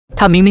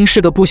他明明是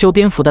个不修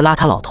边幅的邋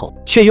遢老头，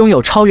却拥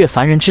有超越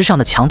凡人之上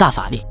的强大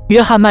法力。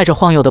约翰迈着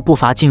晃悠的步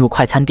伐进入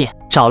快餐店，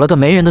找了个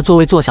没人的座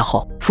位坐下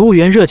后，服务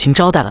员热情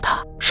招待了他，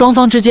双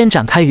方之间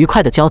展开愉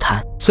快的交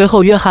谈。随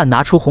后，约翰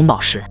拿出红宝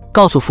石，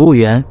告诉服务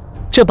员，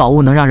这宝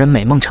物能让人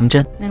美梦成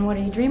真。And what are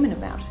you dreaming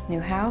about?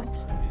 New house?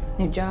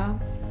 New job?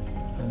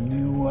 A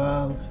new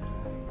world,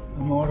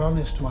 a more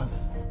honest one.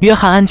 约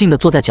翰安静地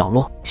坐在角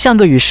落，像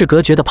个与世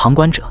隔绝的旁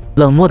观者，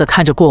冷漠地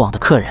看着过往的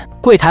客人。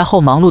柜台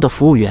后忙碌的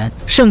服务员，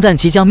盛赞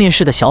即将面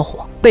试的小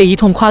伙，被一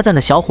通夸赞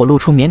的小伙露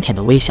出腼腆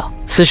的微笑。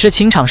此时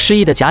情场失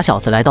意的假小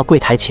子来到柜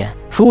台前，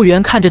服务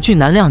员看着俊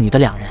男靓女的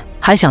两人，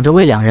还想着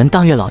为两人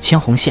当月老牵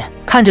红线，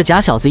看着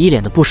假小子一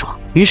脸的不爽，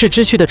于是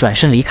知趣地转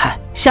身离开。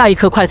下一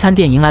刻，快餐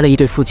店迎来了一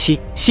对夫妻，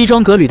西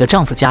装革履的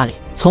丈夫家里，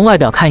从外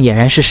表看俨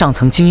然是上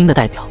层精英的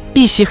代表。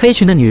一袭黑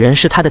裙的女人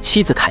是他的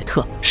妻子凯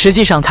特，实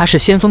际上她是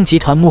先锋集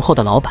团幕后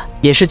的老板，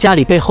也是家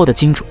里背后的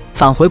金主。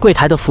返回柜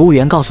台的服务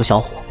员告诉小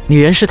伙，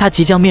女人是他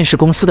即将面试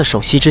公司的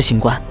首席执行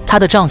官，她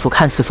的丈夫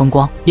看似风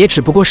光，也只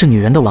不过是女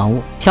人的玩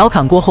物。调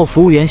侃过后，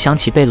服务员想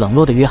起被冷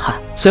落的约翰，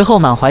随后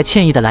满怀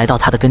歉意地来到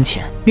他的跟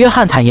前。约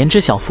翰坦言知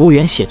晓服务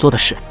员写作的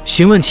事，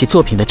询问起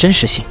作品的真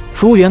实性。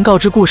服务员告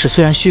知故事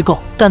虽然虚构，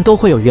但都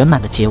会有圆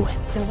满的结尾。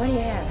 So what do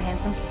you have,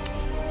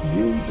 handsome?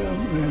 You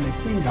don't really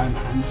think I'm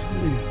handsome,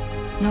 do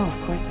you? No,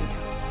 of course I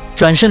don't.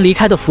 转身离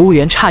开的服务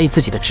员诧异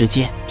自己的直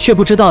接，却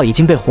不知道已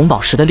经被红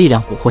宝石的力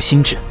量蛊惑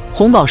心智。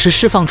红宝石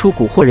释放出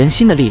蛊惑人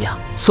心的力量，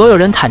所有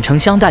人坦诚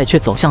相待，却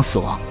走向死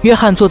亡。约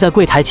翰坐在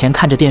柜台前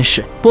看着电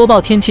视，播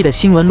报天气的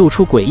新闻，露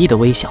出诡异的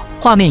微笑。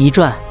画面一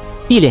转，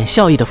一脸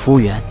笑意的服务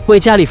员为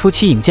家里夫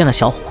妻引荐了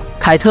小伙。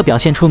凯特表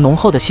现出浓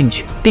厚的兴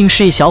趣，并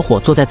示意小伙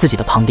坐在自己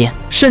的旁边，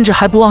甚至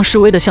还不忘示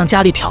威地向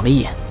家里瞟了一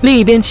眼。另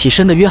一边起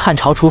身的约翰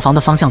朝厨房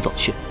的方向走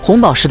去，红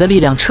宝石的力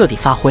量彻底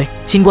发挥。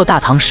经过大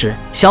堂时，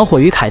小伙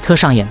与凯特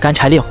上演干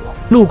柴烈火；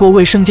路过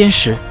卫生间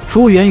时，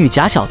服务员与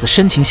假小子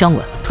深情相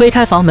吻。推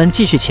开房门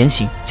继续前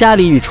行，家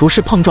里与厨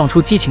师碰撞出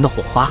激情的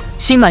火花。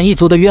心满意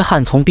足的约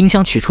翰从冰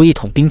箱取出一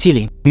桶冰激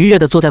凌，愉悦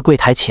地坐在柜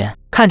台前，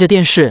看着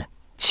电视，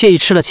惬意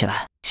吃了起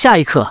来。下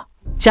一刻，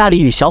家里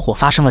与小伙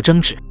发生了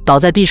争执，倒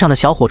在地上的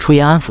小伙出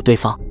言安抚对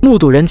方。目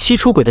睹人妻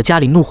出轨的家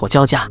里怒火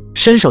交加，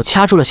伸手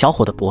掐住了小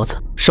伙的脖子，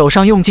手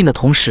上用劲的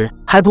同时，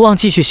还不忘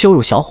继续羞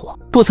辱小伙。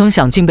不曾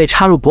想竟被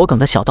插入脖颈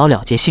的小刀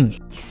了结性命。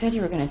You said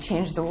you were going to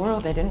change the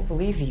world. I didn't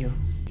believe you.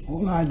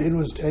 All I did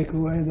was take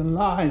away the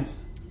lies.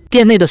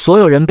 店内的所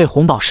有人被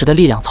红宝石的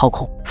力量操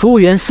控，服务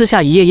员撕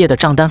下一页页的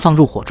账单放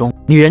入火中，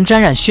女人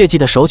沾染血迹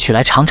的手取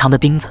来长长的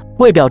钉子，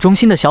为表忠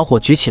心的小伙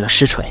举起了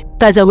实锤，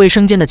待在卫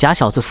生间的假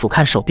小子俯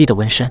瞰手臂的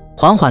纹身，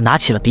缓缓拿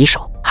起了匕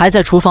首。还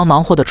在厨房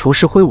忙活的厨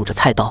师挥舞着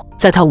菜刀，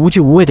在他无惧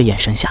无畏的眼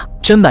神下，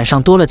砧板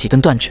上多了几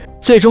根断指。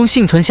最终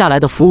幸存下来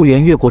的服务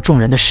员越过众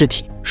人的尸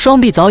体，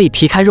双臂早已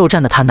皮开肉绽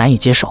的他难以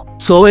接受，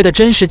所谓的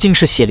真实竟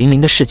是血淋淋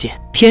的世界。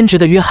偏执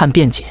的约翰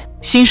辩解，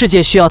新世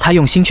界需要他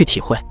用心去体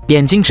会，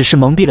眼睛只是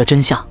蒙蔽了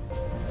真相。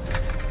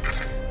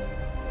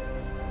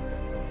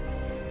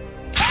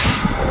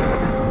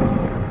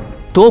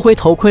夺回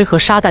头盔和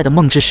沙袋的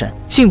梦之神，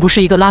竟不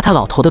是一个邋遢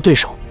老头的对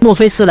手。墨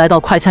菲斯来到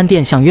快餐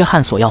店，向约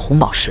翰索要红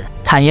宝石，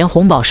坦言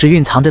红宝石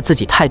蕴藏着自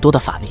己太多的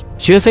法力，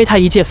绝非他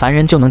一介凡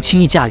人就能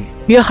轻易驾驭。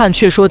约翰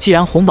却说，既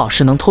然红宝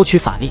石能偷取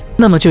法力，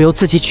那么就由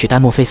自己取代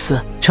墨菲斯，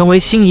成为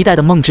新一代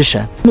的梦之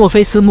神。墨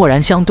菲斯默然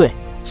相对，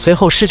随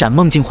后施展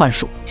梦境幻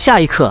术。下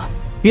一刻，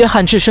约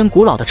翰置身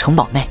古老的城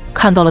堡内，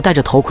看到了戴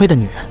着头盔的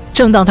女人。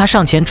正当他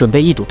上前准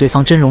备一睹对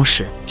方真容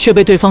时，却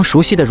被对方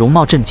熟悉的容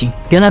貌震惊。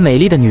原来美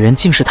丽的女人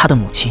竟是他的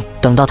母亲。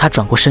等到他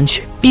转过身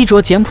去，衣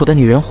着简朴的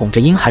女人哄着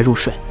婴孩入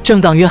睡。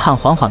正当约翰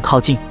缓缓靠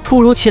近，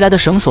突如其来的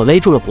绳索勒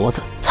住了脖子。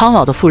苍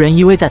老的妇人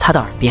依偎在他的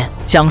耳边，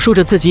讲述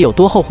着自己有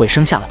多后悔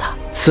生下了他。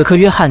此刻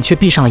约翰却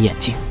闭上了眼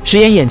睛，直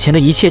言眼前的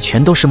一切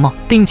全都是梦，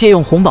并借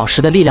用红宝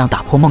石的力量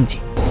打破梦境。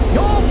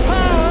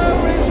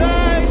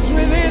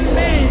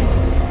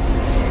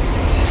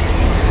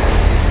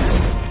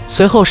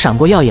随后闪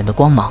过耀眼的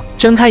光芒，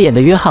睁开眼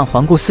的约翰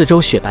环顾四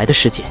周雪白的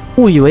世界，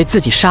误以为自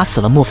己杀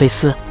死了墨菲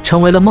斯，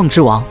成为了梦之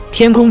王。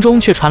天空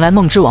中却传来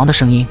梦之王的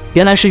声音，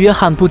原来是约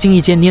翰不经意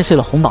间捏碎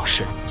了红宝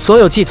石，所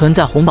有寄存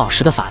在红宝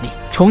石的法力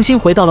重新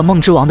回到了梦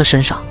之王的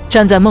身上。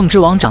站在梦之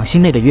王掌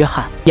心内的约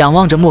翰仰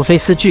望着墨菲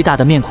斯巨大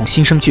的面孔，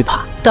心生惧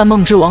怕，但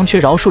梦之王却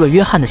饶恕了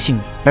约翰的性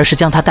命，而是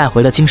将他带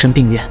回了精神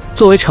病院，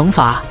作为惩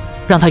罚，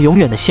让他永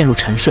远的陷入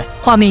沉睡。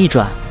画面一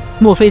转，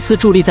墨菲斯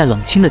伫立在冷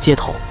清的街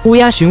头，乌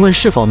鸦询问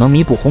是否能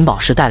弥补红宝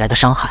石带来的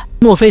伤害。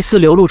墨菲斯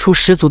流露出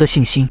十足的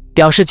信心，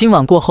表示今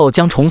晚过后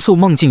将重塑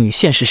梦境与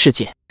现实世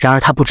界。然而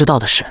他不知道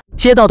的是，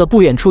街道的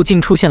不远处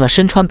竟出现了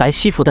身穿白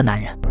西服的男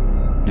人。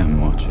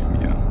I'm watching you.